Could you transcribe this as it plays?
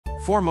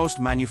Foremost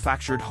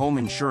Manufactured Home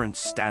Insurance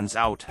stands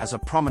out as a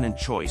prominent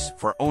choice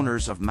for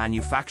owners of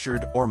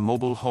manufactured or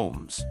mobile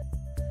homes.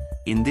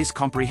 In this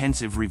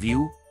comprehensive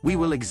review, we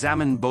will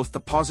examine both the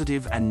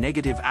positive and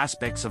negative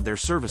aspects of their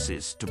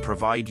services to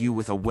provide you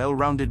with a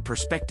well-rounded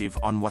perspective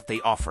on what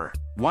they offer.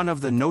 One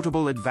of the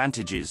notable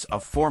advantages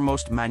of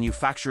Foremost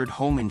Manufactured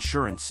Home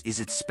Insurance is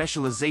its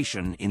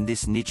specialization in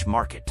this niche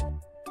market.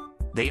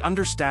 They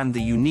understand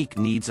the unique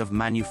needs of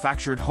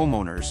manufactured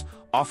homeowners,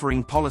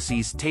 offering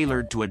policies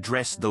tailored to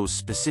address those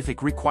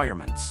specific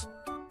requirements.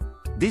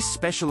 This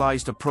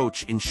specialized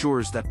approach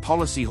ensures that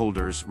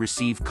policyholders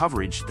receive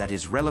coverage that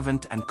is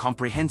relevant and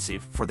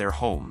comprehensive for their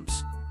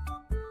homes.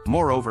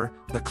 Moreover,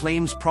 the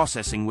claims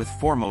processing with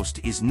Foremost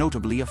is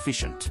notably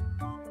efficient.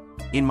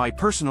 In my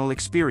personal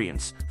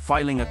experience,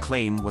 filing a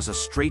claim was a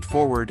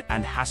straightforward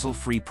and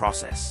hassle-free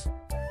process.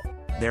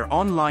 Their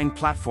online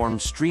platform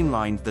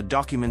streamlined the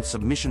document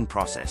submission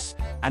process,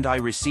 and I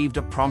received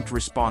a prompt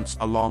response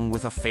along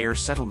with a fair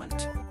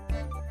settlement.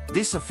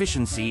 This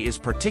efficiency is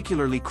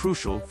particularly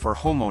crucial for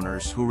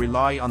homeowners who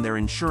rely on their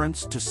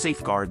insurance to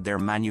safeguard their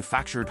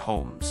manufactured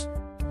homes.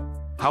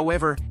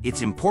 However,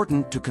 it's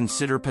important to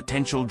consider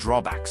potential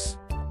drawbacks.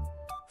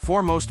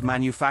 Foremost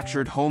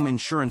manufactured home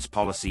insurance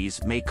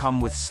policies may come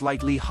with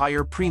slightly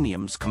higher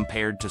premiums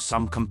compared to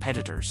some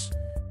competitors.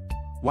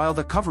 While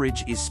the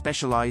coverage is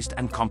specialized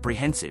and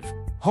comprehensive,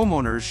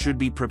 homeowners should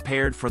be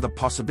prepared for the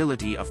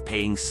possibility of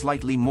paying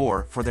slightly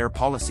more for their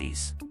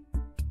policies.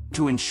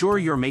 To ensure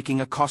you're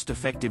making a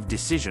cost-effective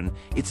decision,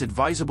 it's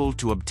advisable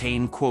to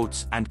obtain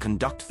quotes and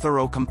conduct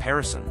thorough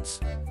comparisons.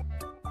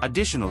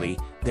 Additionally,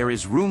 there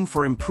is room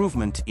for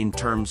improvement in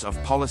terms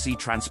of policy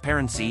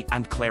transparency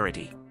and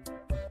clarity.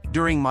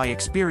 During my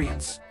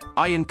experience,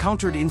 I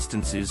encountered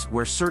instances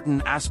where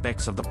certain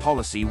aspects of the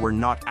policy were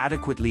not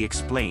adequately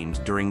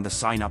explained during the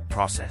sign-up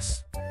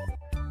process.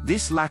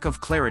 This lack of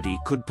clarity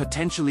could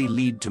potentially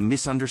lead to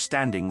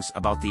misunderstandings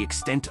about the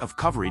extent of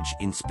coverage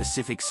in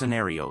specific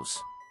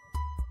scenarios.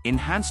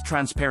 Enhanced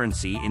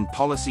transparency in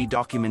policy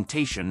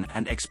documentation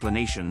and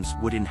explanations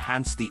would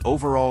enhance the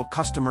overall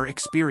customer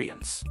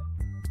experience.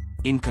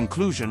 In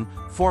conclusion,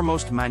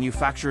 Foremost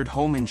Manufactured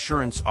Home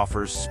Insurance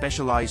offers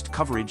specialized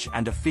coverage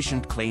and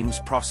efficient claims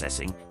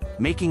processing,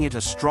 making it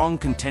a strong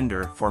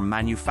contender for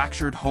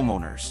manufactured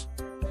homeowners.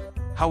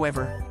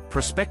 However,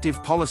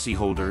 prospective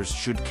policyholders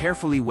should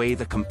carefully weigh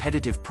the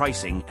competitive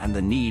pricing and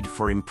the need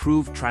for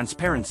improved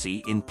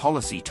transparency in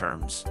policy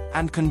terms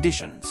and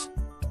conditions.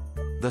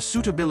 The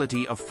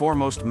suitability of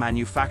Foremost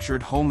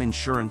Manufactured Home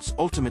Insurance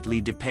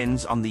ultimately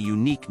depends on the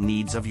unique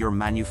needs of your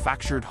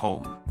manufactured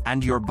home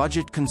and your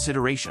budget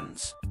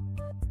considerations.